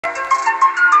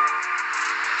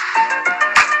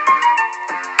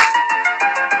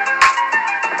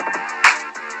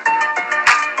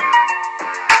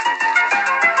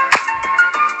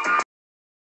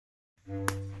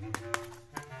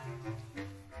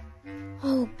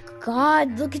Oh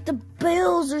God, look at the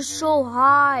bills, they're so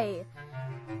high.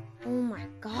 Oh my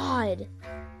God.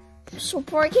 I'm so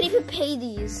poor, I can't even pay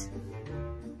these.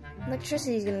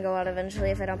 Electricity's gonna go out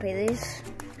eventually if I don't pay these.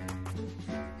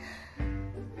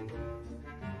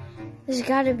 There's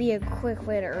gotta be a quick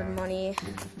way to earn money.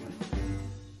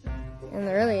 And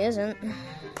there really isn't.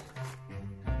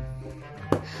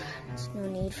 There's no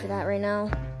need for that right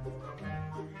now.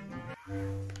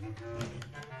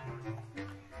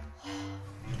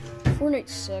 Fortnite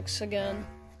 6 again.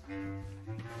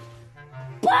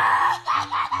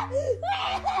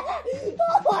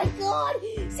 Oh my God!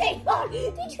 Say God,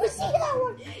 did you see that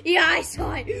one? Yeah, I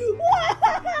saw it.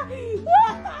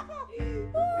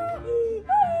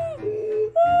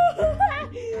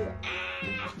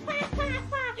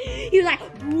 He was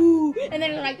like, boo, and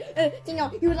then like,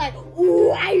 he was like,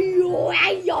 ooh, ayo,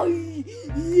 ayo,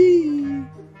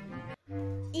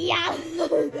 yeah.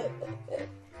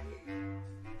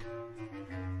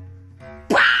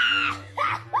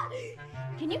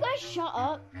 Can you guys shut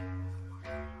up?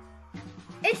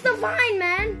 It's the Vine,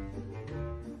 man.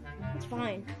 It's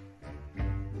fine.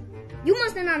 You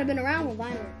must have not have been around when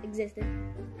Vine existed.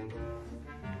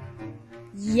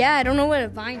 Yeah, I don't know what a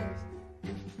Vine is.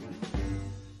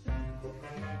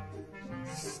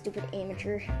 Stupid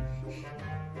amateur.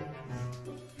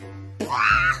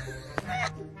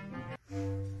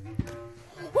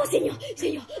 Oh, senor,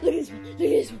 senor, look at this one, look at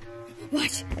this one.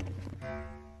 Watch.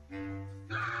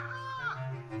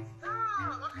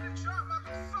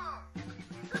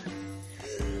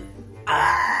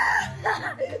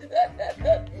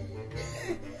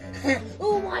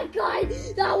 Oh my God,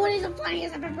 that one is the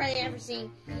funniest I've ever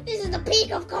seen. This is the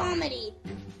peak of comedy.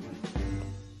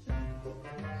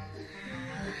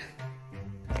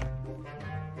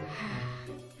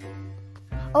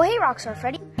 Oh, hey, Rockstar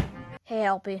Freddy. Hey,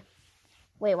 Helpy.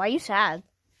 Wait, why are you sad?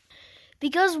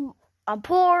 Because I'm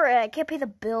poor and I can't pay the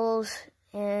bills,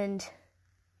 and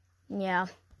yeah.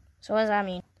 So what does that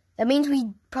mean? That means we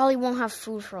probably won't have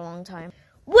food for a long time.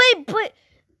 Wait, but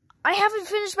I haven't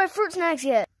finished my fruit snacks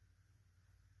yet.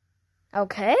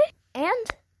 Okay, and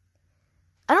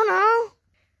I don't know.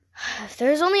 If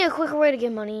there's only a quicker way to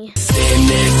get money.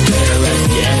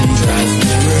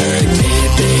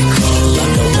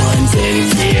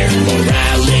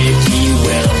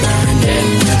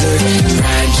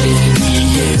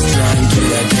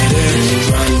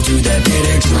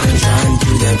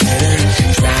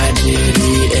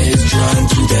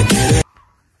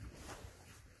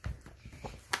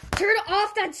 Turn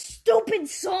off that stupid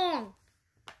song.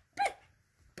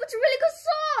 But it's a really good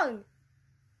song.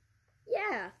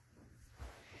 Yeah.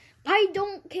 I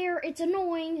don't care. It's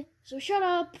annoying. So shut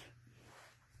up.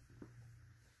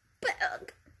 But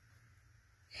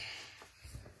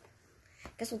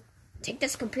guess we'll take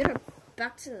this computer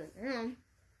back to the room.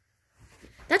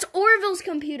 That's Orville's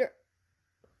computer.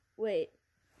 Wait.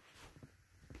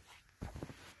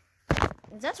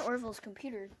 That's Orville's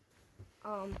computer.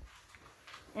 And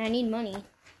I need money.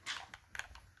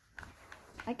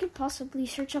 I could possibly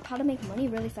search up how to make money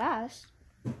really fast.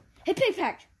 Hey,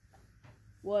 Pigfact!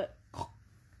 What?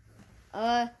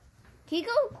 Can you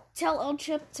go tell old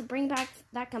Chip to bring back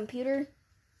that computer?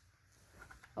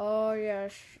 Oh, yeah,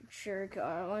 sure.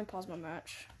 Let me pause my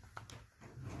match.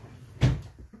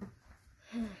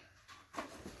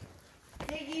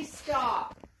 Piggy,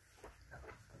 stop.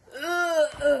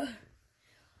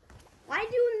 Why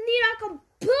do you need a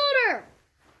computer?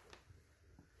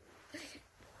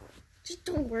 Just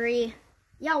don't worry.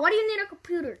 Yeah, why do you need a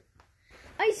computer?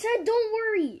 I said don't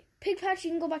worry. Pigpatch,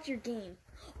 you can go back to your game.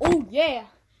 Oh, yeah.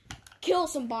 Kill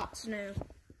some bots now.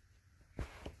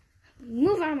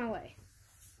 Move out of my way.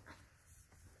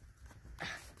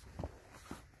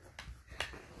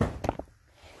 I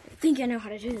think I know how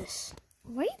to do this.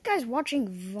 Why are you guys watching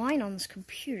Vine on this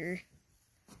computer?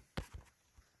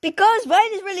 Because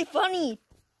Vine is really funny.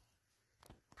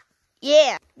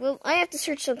 Yeah. Well, I have to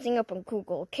search something up on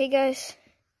Google. Okay, guys?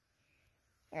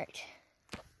 Alright.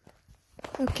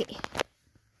 Okay.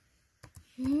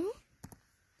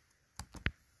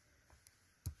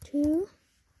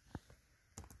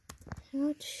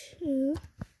 How to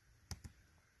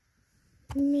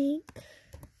make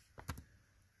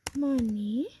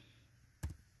money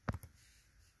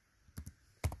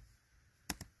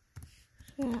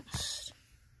fast.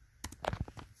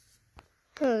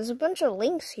 Oh, there's a bunch of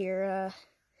links here.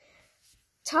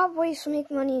 Top ways to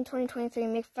make money in 2023.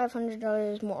 Make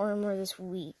 $500 more or more this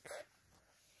week.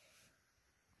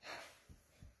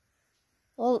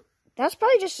 Well, that's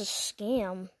probably just a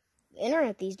scam. The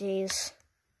internet these days.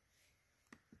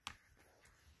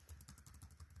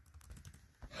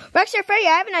 Rockstar Freddy,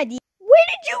 I have an idea. Where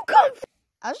did you come from?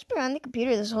 I was just behind the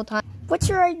computer this whole time. What's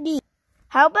your ID?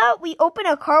 How about we open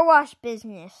a car wash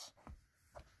business?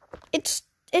 It's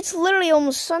literally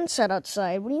almost sunset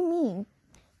outside. What do you mean?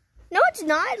 No, it's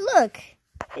not. Look.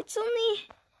 It's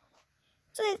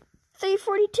like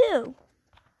 3:42.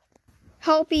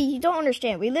 Helpy, you don't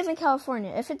understand. We live in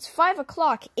California. If it's 5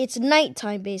 o'clock, it's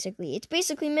nighttime, basically. It's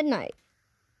basically midnight.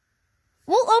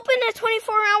 We'll open a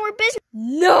 24-hour business.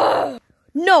 No!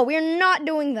 No, we're not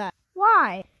doing that.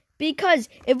 Why? Because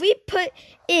if we put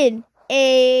in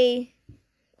a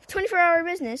 24-hour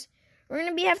business, we're going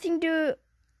to be having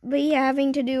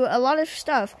to do a lot of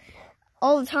stuff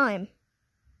all the time.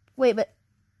 Wait, but...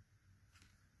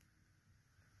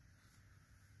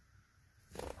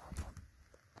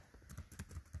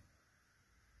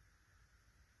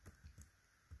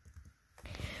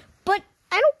 But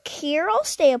I don't care. I'll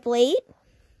stay up late.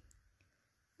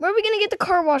 Where are we going to get the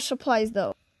car wash supplies,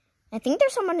 though? I think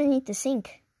there's some underneath the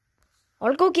sink.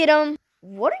 I'll go get them.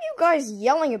 What are you guys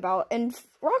yelling about? And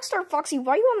Rockstar Foxy,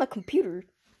 why are you on the computer?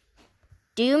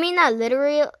 Do you mean that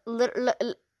literally? Do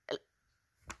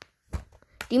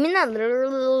you mean that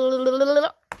literally?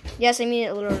 Yes, I mean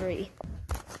it literally.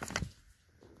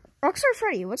 Rockstar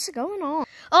Freddy, what's going on?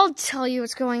 I'll tell you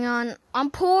what's going on.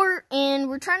 I'm poor, and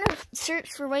we're trying to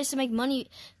search for ways to make money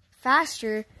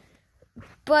faster.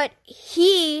 But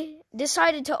he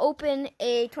decided to open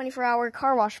a 24-hour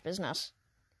car wash business.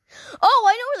 Oh,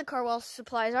 I know where the car wash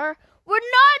supplies are. We're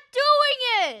not doing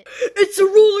it! It's a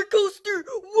roller coaster!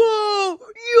 Whoa!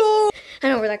 Yo! I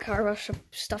know where that car wash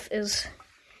stuff is.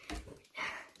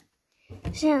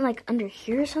 Isn't it like under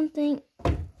here or something?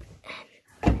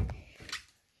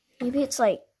 Maybe it's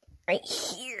like right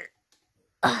here.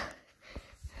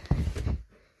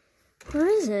 Where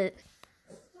is it?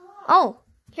 Oh,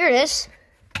 here it is.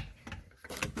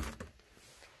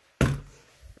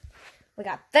 We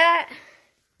got that.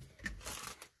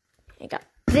 I got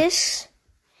this.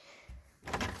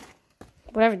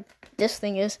 Whatever this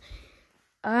thing is.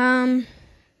 Seems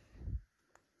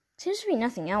to be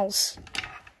nothing else.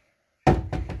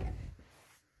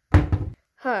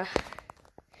 Huh.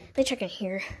 Let me check in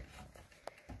here.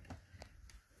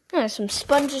 There's some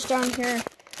sponges down here.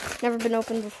 Never been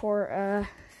opened before.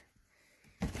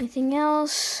 Anything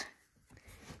else?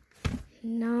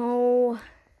 No.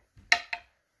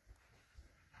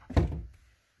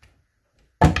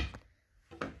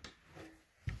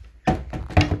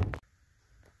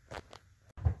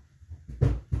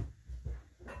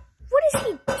 What is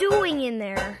he doing in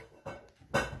there?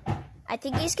 I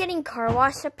think he's getting car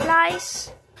wash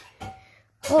supplies.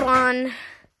 Hold on.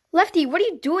 Lefty, what are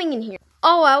you doing in here?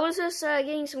 Oh, I was just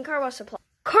getting some car wash supplies.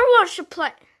 Car wash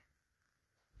supply.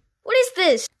 What is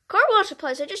this? Car wash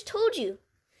supplies, I just told you.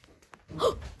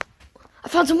 I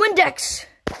found some Windex.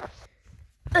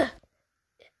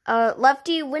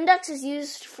 Lefty, Windex is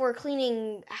used for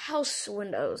cleaning house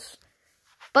windows.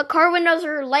 But car windows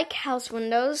are like house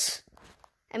windows.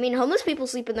 I mean, homeless people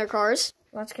sleep in their cars.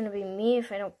 Well, that's gonna be me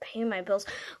if I don't pay my bills.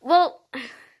 Well,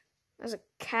 there's a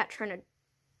cat trying to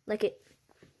lick it.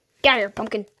 Get out of here,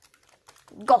 Pumpkin.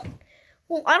 Go.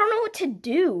 Well, I don't know what to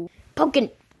do.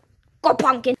 Pumpkin. Go,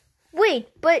 Pumpkin. Wait,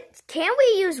 but can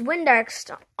we use Windex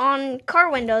on car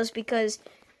windows? Because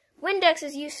Windex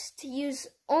is used to use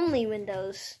only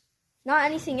windows, not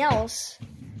anything else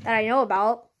that I know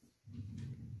about.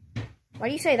 Why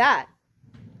do you say that?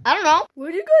 I don't know. What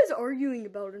are you guys arguing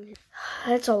about in here?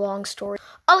 That's a long story.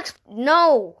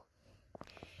 No.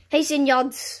 Hey,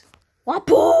 Sinyods.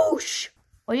 Wapush.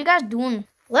 What are you guys doing?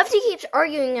 Lefty keeps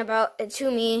arguing about it to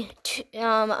me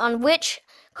on which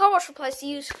car wash supplies to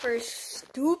use for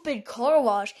stupid car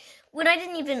wash when I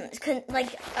didn't even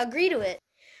agree to it.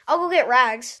 I'll go get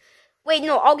rags. Wait,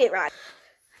 no, I'll get rags.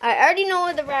 I already know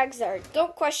where the rags are.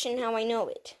 Don't question how I know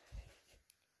it.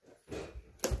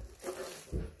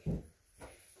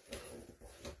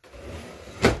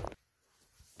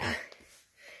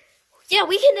 Yeah,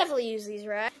 we can definitely use these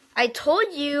rags. I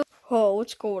told you. Oh,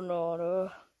 what's going on?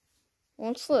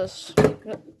 What's this?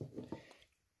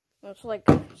 It's like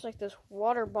this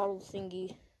water bottle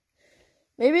thingy.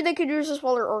 Maybe they could use this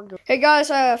while they're arguing. Hey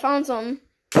guys, I found something.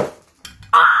 9/11.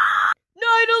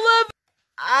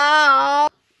 Ow!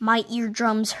 My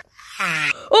eardrums.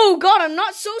 Oh God, I'm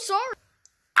not so sorry.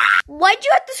 Why'd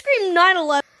you have to scream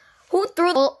 9/11? Who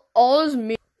threw the all is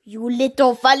me? You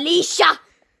little Felicia.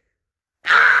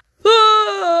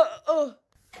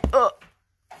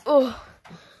 Oh,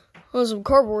 some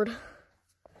cardboard.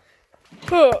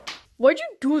 Why'd you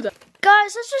do that?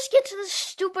 Guys, let's just get to this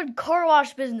stupid car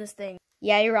wash business thing.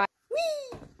 Yeah, you're right.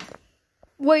 Whee!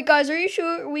 Wait, guys, are you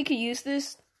sure we could use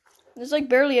this? There's like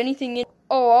barely anything in.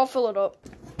 Oh, I'll fill it up.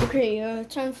 Okay,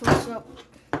 time for this up.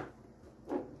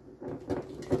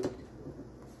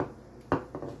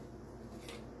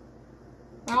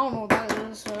 I don't know what that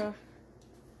is.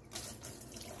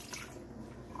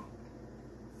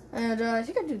 And I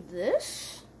think I do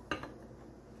this.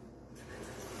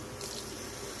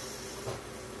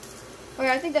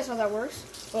 Okay, I think that's how that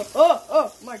works.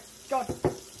 Oh my god.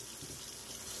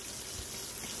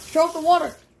 Show off the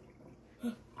water.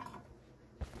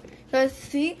 I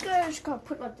think I just gotta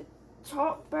put like the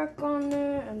top back on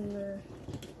there and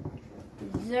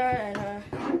that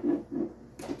and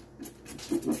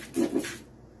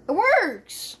it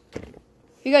works.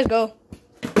 You guys go.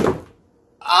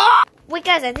 Ah! Wait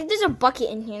guys, I think there's a bucket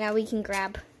in here now we can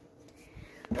grab.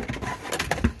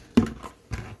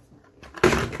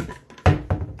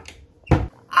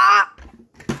 Ah!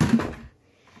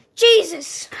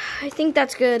 Jesus! I think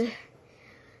that's good.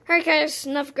 Alright guys,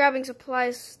 enough grabbing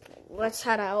supplies. Let's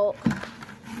head out.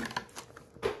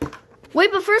 Wait,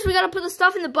 but first we gotta put the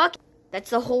stuff in the bucket. That's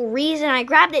the whole reason I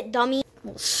grabbed it, dummy.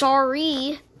 Well,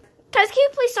 sorry. Guys, can you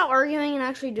please stop arguing and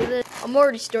actually do this? I'm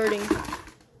already starting.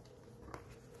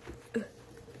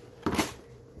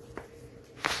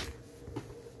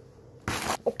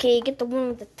 Okay, get the one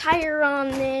with the tire on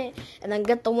it, and then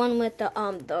get the one with the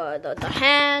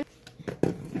hand.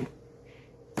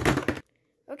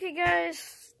 Okay,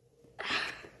 guys.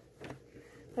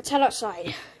 Let's head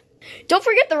outside. Don't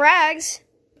forget the rags.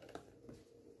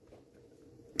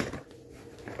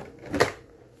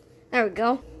 There we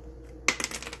go.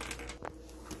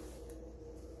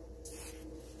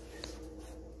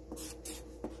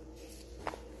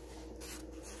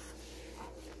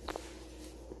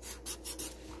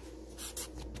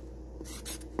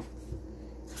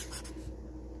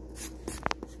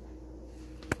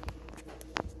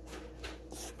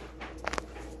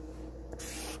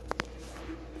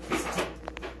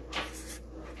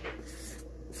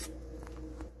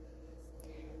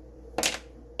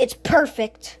 It's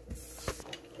perfect.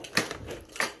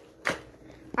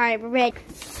 All right, we're ready.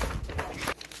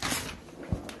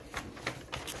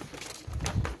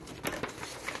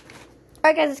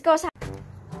 All right, guys, let's go outside.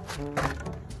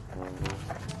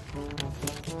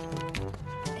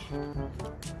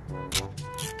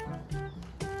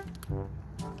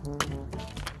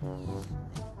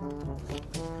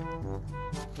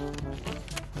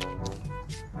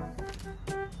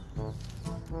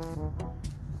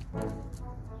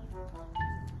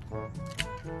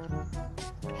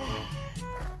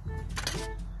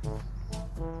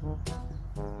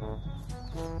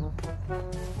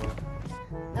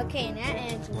 Okay, and that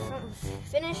ends. We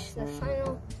finish the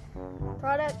final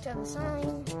product of the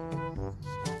sign.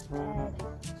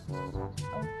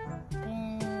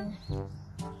 Open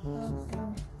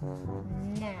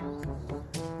now.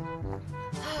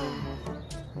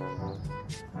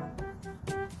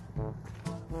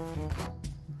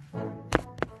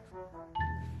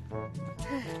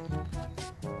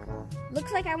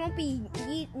 Looks like I won't be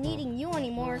needing you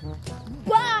anymore.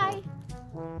 Bye!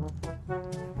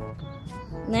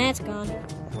 That's gone.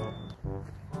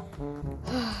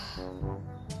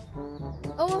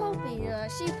 Oh, Hopi,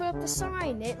 see you put up the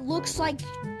sign. It looks like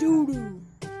doo-doo.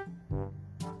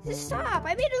 Just stop.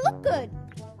 I made it look good.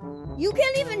 You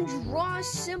can't even draw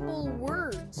simple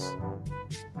words.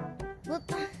 Look,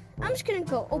 I'm just gonna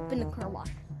go open the car wash.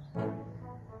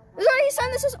 There's already a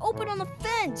sign that says open on the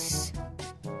fence.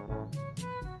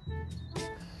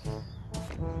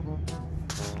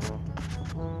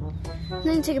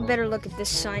 Let me take a better look at this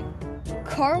sign.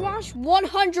 Car wash,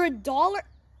 $100?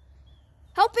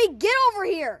 Helpy, get over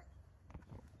here.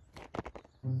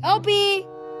 Helpy,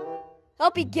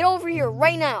 get over here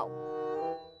right now.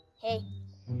 Hey,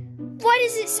 why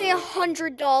does it say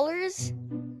 $100?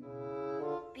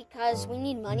 Because we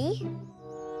need money?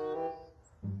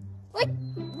 Like,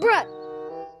 bruh,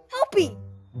 Helpy.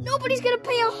 Nobody's gonna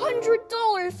pay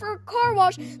 $100 for a car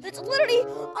wash that's literally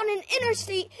on an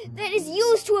interstate that is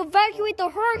used to evacuate the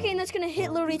hurricane that's gonna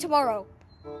hit literally tomorrow.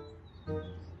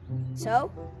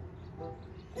 So,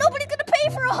 nobody's gonna pay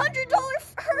for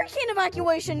 $100 hurricane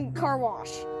evacuation car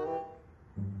wash.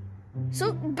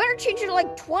 So, better change it to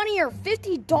like $20 or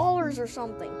 $50 or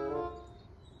something.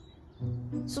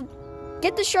 So,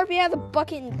 get the Sharpie out of the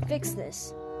bucket and fix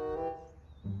this.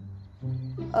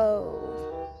 Oh.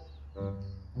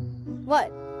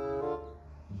 What?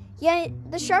 Yeah,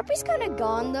 the Sharpie's kind of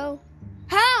gone, though.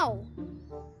 How?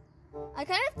 I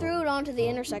kind of threw it onto the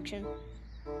intersection.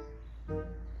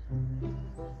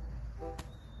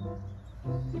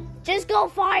 Just go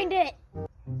find it.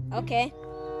 Okay.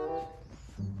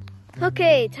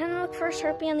 Okay, time to look for a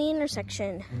Sharpie on the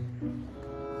intersection.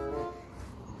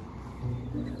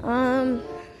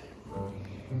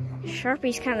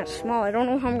 Sharpie's kind of small. I don't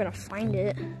know how I'm gonna find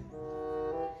it.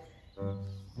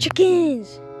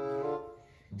 Chickens!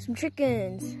 Some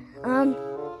chickens.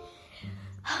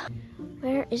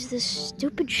 Where is this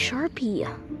stupid Sharpie?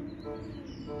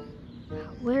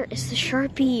 Where is the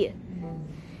Sharpie?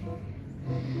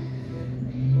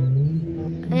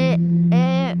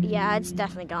 Yeah, it's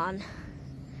definitely gone.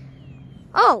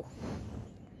 Oh!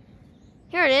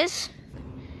 Here it is.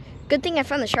 Good thing I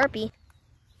found the Sharpie.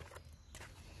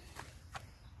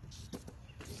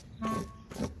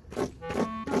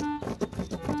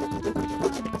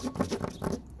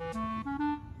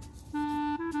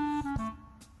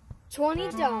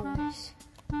 $20.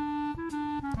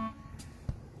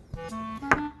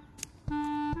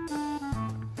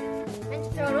 Meant to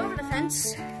throw it over the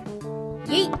fence.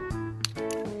 Yeet.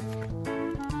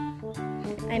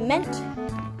 I meant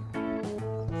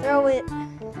throw it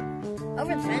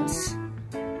over the fence.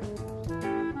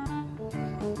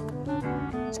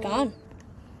 It's gone.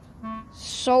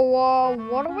 So,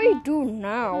 what do we do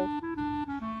now?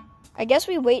 I guess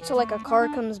we wait till like a car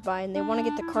comes by and they want to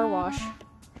get the car wash.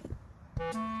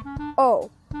 Oh.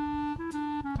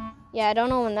 Yeah, I don't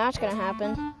know when that's gonna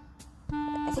happen.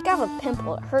 I think I have a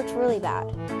pimple. It hurts really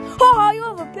bad. Oh, you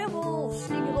have a pimple!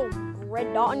 Sneaky little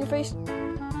red dot on your face.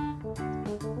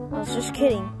 I was just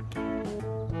kidding.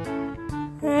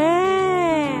 I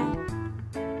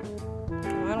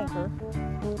don't care.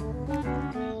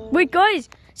 Wait, guys!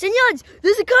 Senors!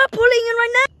 There's a car pulling in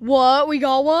right now! What? We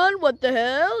got one? What the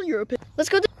hell? You're a pimple. Let's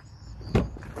go.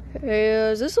 Hey,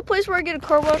 is this the place where I get a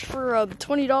car wash for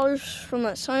 $20 from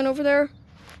that sign over there?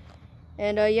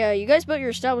 And yeah, you guys built your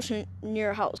establishment near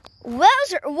your house.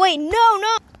 Wowzer! Wait, no.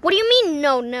 What do you mean,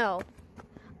 no?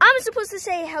 I'm supposed to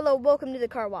say, hello, welcome to the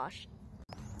car wash.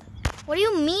 What do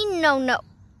you mean, no?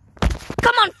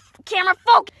 Come on, camera,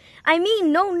 focus! I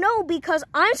mean, no, because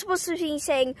I'm supposed to be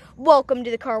saying, welcome to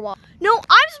the car wash. No,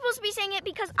 I'm supposed to be saying it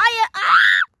because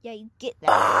yeah, you get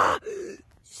that.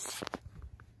 Stupid!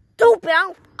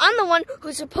 I'm the one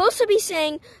who's supposed to be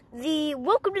saying the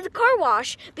welcome to the car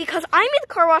wash because I made the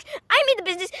car wash, I made the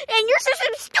business, and you're such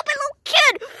a stupid little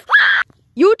kid!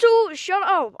 You two, shut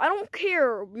up. I don't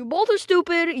care. You both are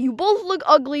stupid. You both look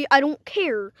ugly. I don't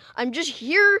care. I'm just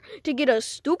here to get a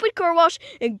stupid car wash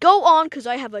and go on because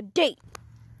I have a date.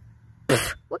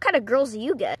 What kind of girls do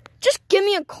you get? Just give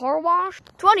me a car wash.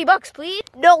 $20, please.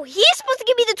 No, he's supposed to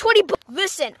give me the 20 bucks.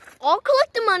 Listen, I'll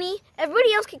collect the money.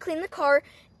 Everybody else can clean the car.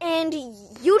 And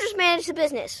you just manage the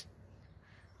business.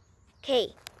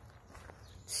 Okay.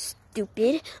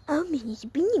 Stupid. I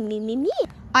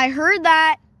heard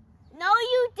that. No,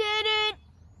 you didn't.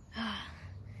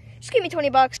 Just give me 20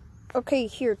 bucks. Okay,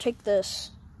 here, take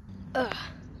this.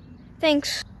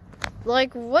 Thanks.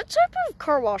 Like, what type of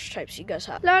car wash types you guys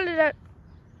have?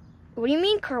 What do you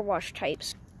mean car wash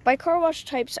types? By car wash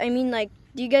types, I mean like,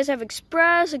 do you guys have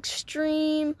express,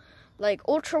 extreme, like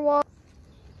ultra wash?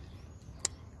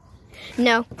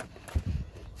 No.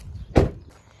 Got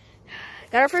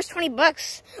our first 20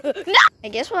 bucks. No! I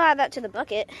guess we'll add that to the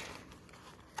bucket.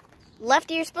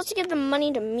 Lefty, you're supposed to give the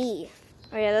money to me.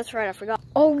 Oh yeah, that's right, I forgot.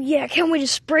 Oh yeah, can't wait to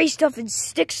spray stuff and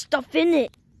stick stuff in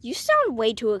it. You sound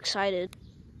way too excited.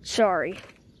 Sorry.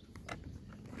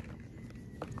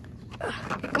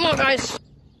 Come on, guys.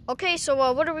 Okay,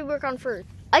 so what do we work on first?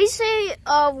 I say,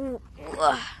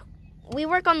 we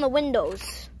work on the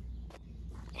windows.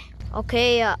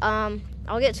 Okay,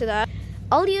 I'll get to that.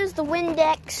 I'll use the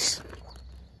Windex.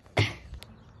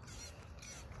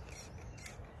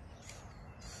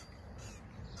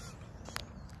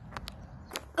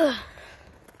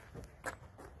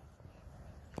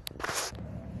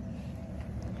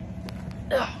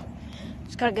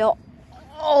 Just gotta go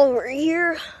all over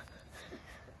here.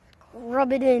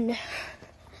 Rub it in.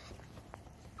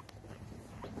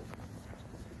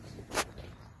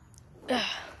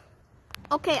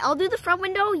 Okay, I'll do the front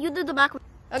window, you do the back window.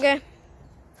 Okay.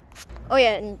 Oh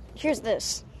yeah, and here's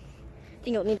this. I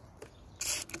think you'll need.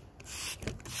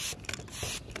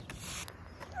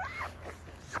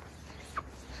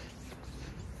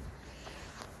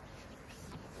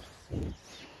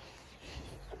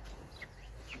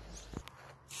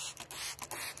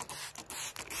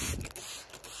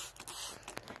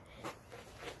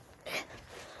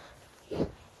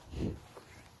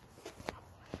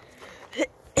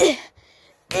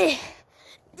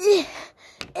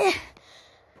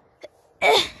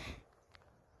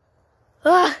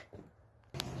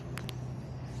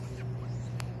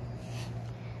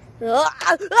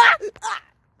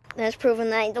 That's proven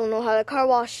that I don't know how to car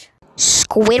wash.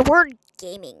 Squidward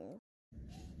Gaming.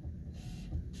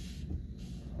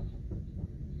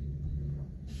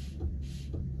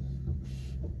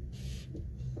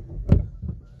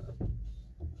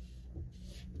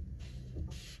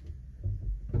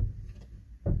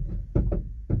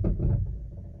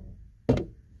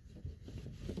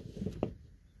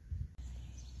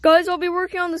 Guys, I'll be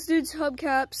working on this dude's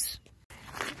hubcaps.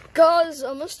 Guys,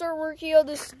 I'm gonna start working on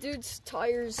this dude's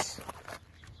tires.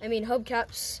 I mean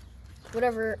hubcaps.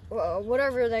 Whatever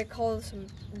they call some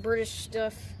British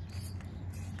stuff.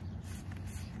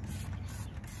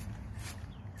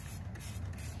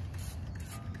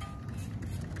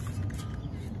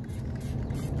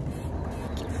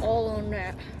 All on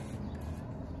that.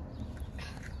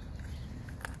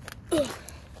 Ugh.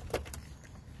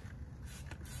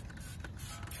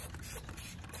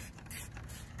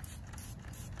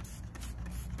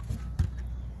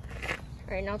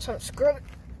 Alright, now it's time to scrub it.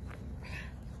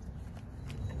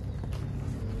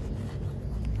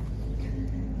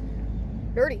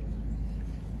 Dirty.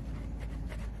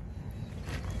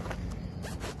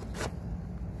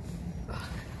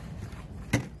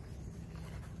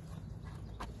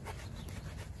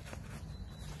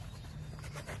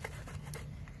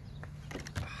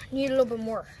 Need a little bit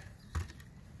more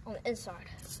on the inside.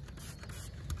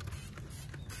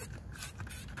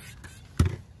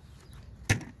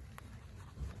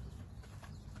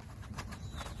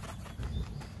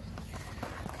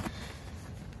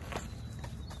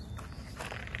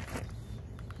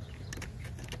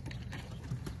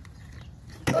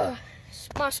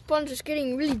 My sponge is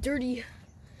getting really dirty.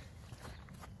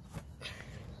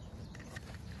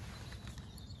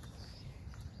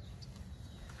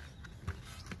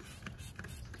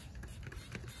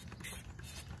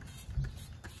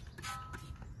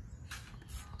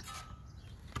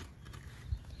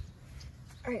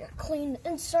 I gotta clean the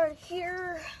inside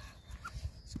here.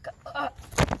 My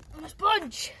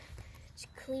sponge. Let's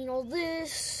clean all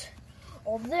this,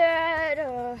 all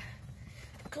that.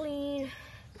 Clean.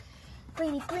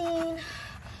 Cleany clean.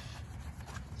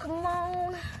 Come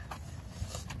on.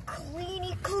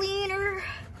 Cleany cleaner.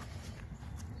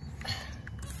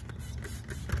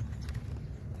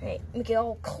 Alright, make it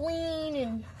all clean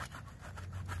and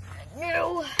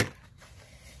new. I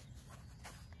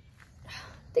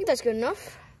think that's good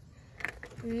enough.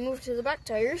 Move to the back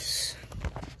tires.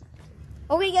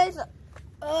 Okay guys,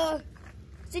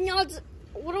 Signals,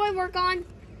 what do I work on?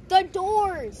 The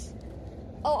doors.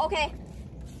 Oh, okay.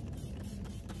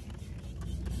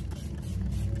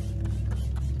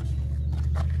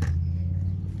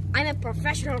 I'm a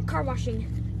professional car washing.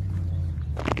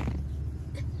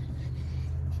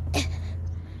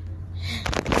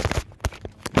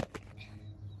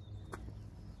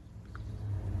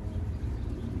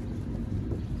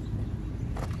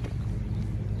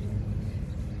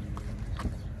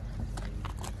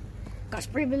 Gotta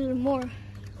spray a little more.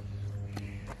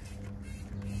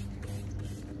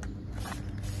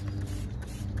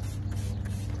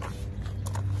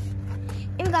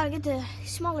 And we gotta get the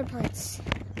smaller parts.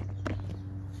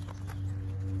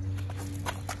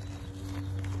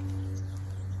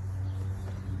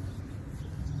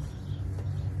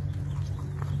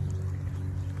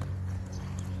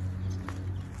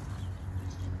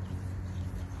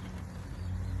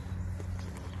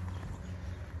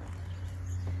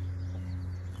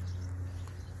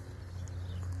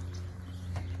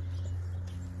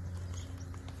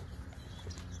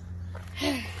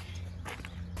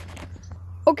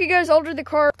 Okay guys, I'll do the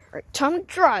car. Alright, time to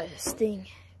dry this thing.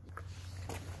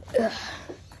 Ugh.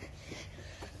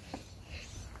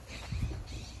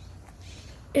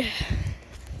 Ugh.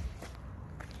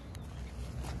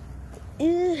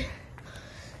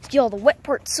 Let's get all the wet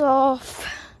parts off.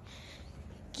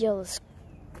 Get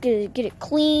it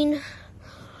clean.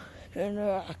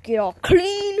 And get all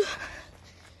clean.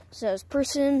 So this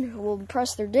person will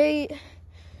impress their date.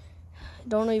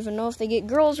 Don't even know if they get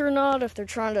girls or not, if they're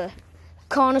trying to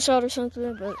con us out or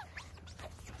something, but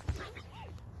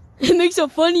it makes a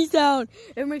funny sound.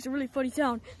 It makes a really funny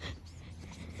sound.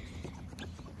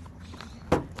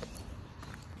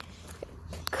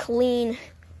 Clean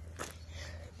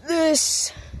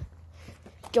this.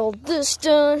 Get all this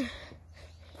done.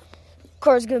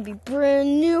 Car's gonna be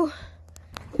brand new.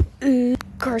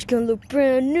 Car's gonna look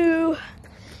brand new.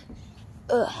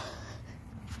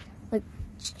 Like,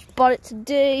 bought it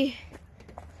today.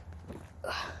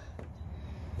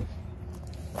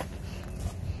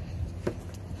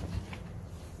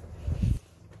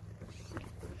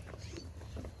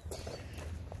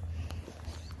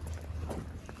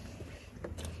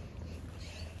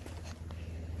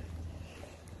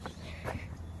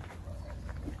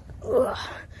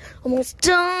 Almost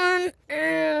done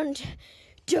and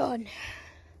done.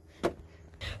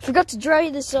 Forgot to dry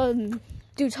this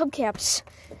dude's hubcaps.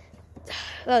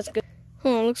 That's good.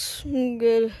 Oh, looks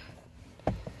good.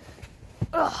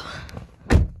 Oh.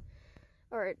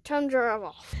 Alright, time to dry them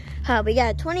off. We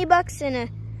got $20 and a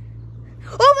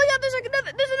Oh my God, there's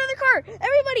another car.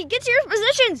 Everybody, get to your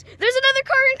positions. There's another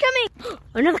car incoming.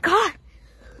 Another car.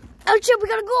 Oh shit, we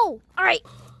gotta go. All right.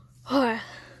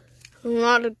 I'm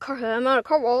out of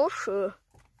car wash.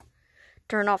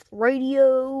 Turn off the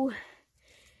radio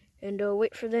and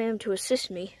wait for them to assist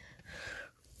me.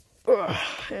 And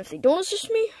if they don't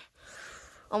assist me,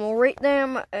 I'm gonna rate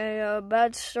them a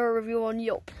bad star review on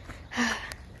Yelp.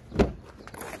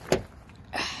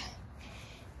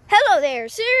 Hello there,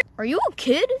 sir. Are you a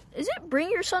kid? Is it bring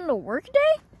your son to work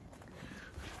day?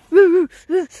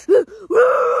 It's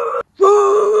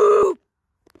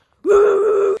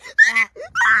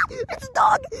a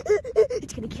dog.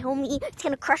 It's gonna kill me. It's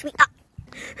gonna crush me.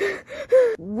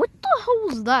 What the hell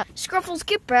was that? Scruffles,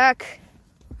 get back.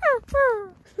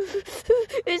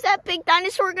 Is that big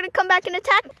dinosaur gonna come back and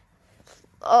attack?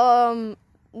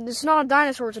 It's not a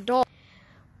dinosaur, it's a dog.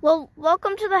 Well,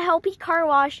 welcome to the Helpy Car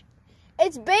Wash.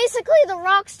 It's basically the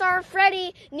rock star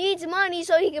Freddy needs money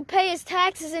so he can pay his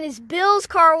taxes and his bills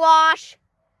car wash.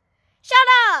 Shut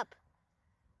up!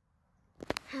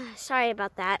 Sorry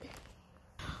about that.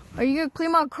 Are you gonna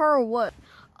clean my car or what?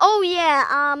 Oh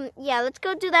yeah, yeah, let's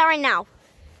go do that right now.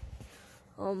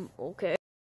 Okay.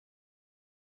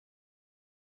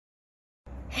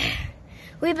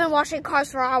 We've been washing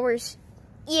cars for hours.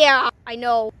 Yeah, I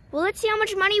know. Well, let's see how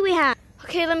much money we have.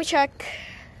 Okay, let me check.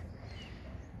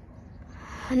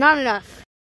 Not enough.